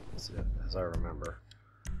 as I remember.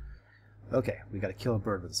 Okay, we got to kill a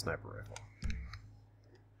bird with a sniper rifle.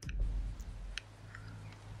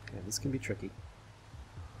 Okay, this can be tricky.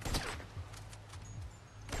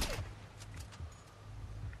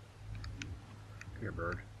 Come here,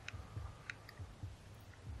 bird.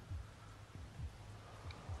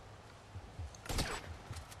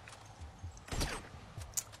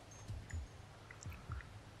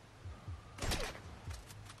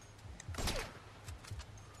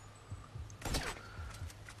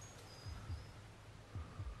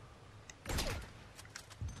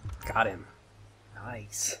 Got him.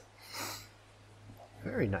 Nice.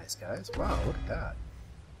 Very nice, guys. Wow, look at that.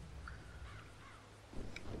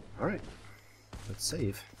 Alright. Let's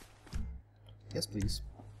save. Yes, please.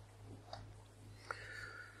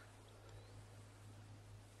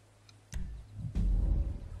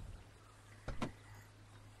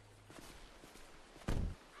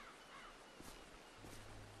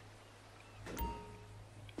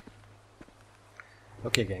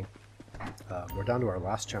 Okay, gang. We're down to our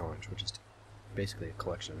last challenge, which is basically a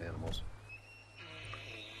collection of animals.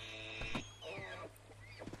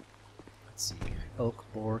 Let's see. Elk,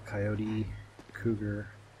 boar, coyote, cougar.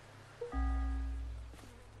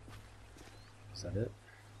 Is that it?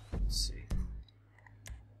 Let's see.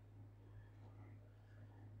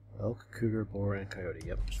 Elk, cougar, boar, and coyote.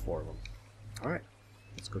 Yep, there's 4 of them. Alright,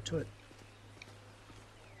 let's go to it.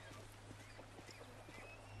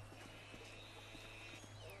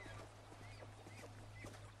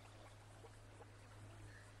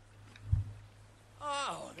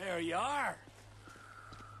 Oh, there you are.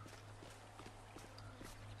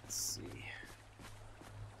 Let's see.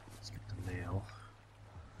 Let's get the mail.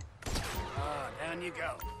 Down you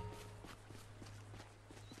go.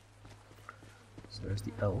 So there's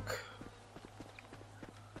the elk.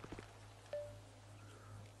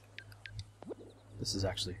 This is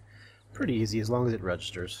actually pretty easy as long as it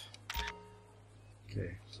registers.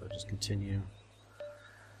 Okay, so just continue.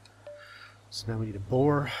 So now we need a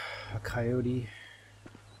boar, a coyote,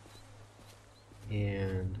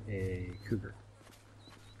 and a cougar.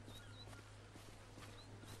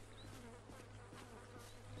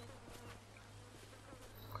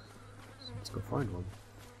 So let's go find one.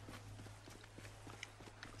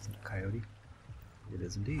 Is that a coyote? It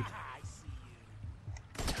is indeed. I see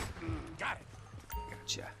you. Got it.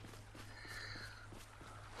 Gotcha.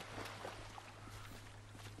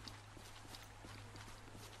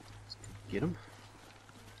 Let's go get him.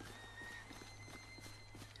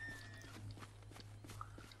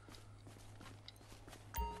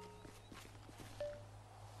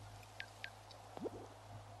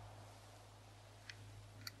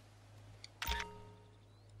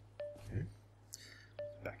 Okay.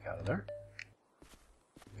 Back out of there.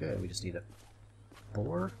 Okay, we just need a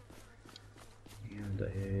boar and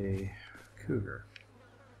a cougar.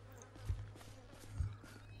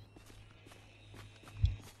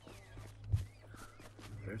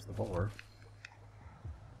 There's the boar.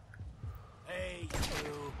 Hey,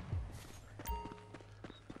 you.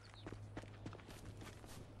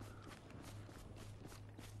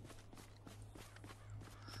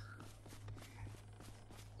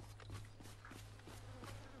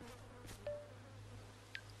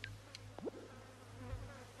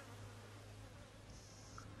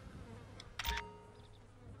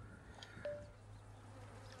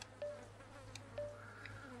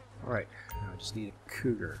 Alright, now I just need a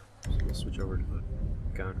cougar. So we'll switch over to the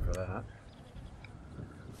gun for that.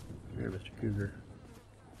 Here, Mr. Cougar.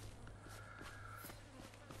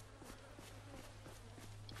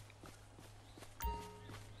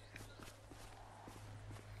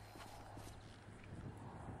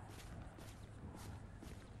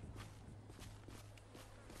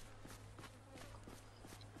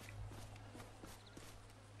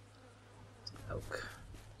 Elk.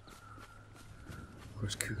 Of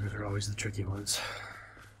course, cougars are always the tricky ones.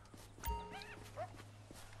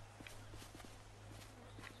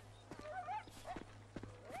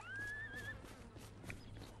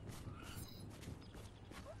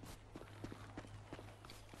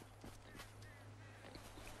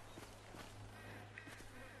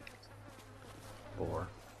 ore.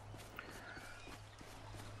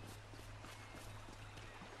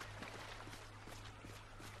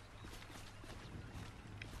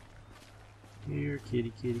 Here,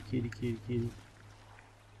 kitty, kitty, kitty, kitty, kitty.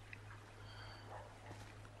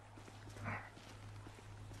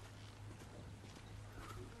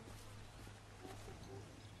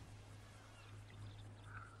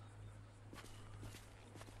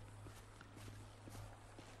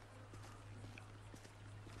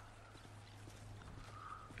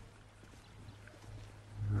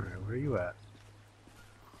 Alright, where are you at?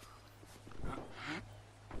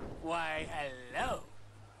 Why, hello.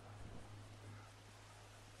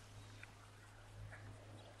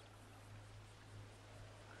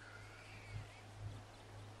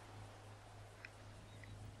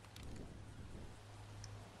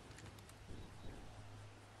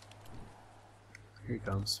 Here he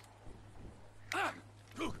comes.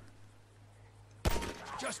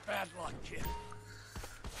 Just bad luck, kid.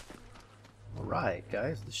 Alright,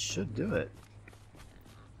 guys, this should do it.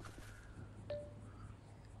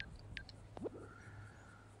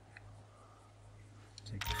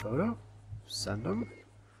 Take a photo, send them.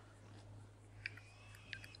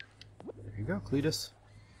 There you go, Cletus.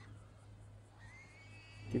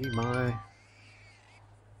 Give me my...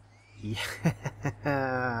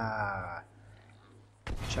 Yeah!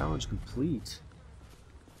 Challenge complete.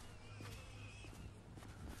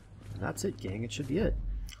 And that's it, gang. It should be it.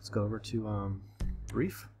 Let's go over to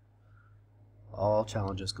brief. All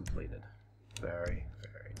challenges completed. Very,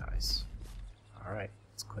 very nice. Alright,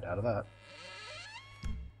 let's quit out of that.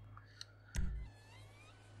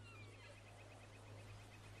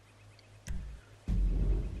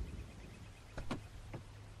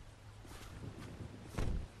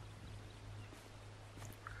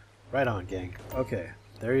 Right on, gang. Okay,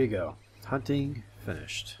 there you go. Hunting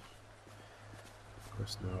finished. Of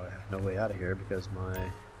course, now I have no way out of here because my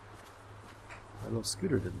little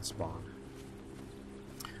scooter didn't spawn.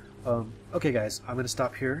 Okay, guys, I'm going to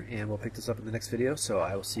stop here and we'll pick this up in the next video. So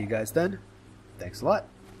I will see you guys then. Thanks a lot.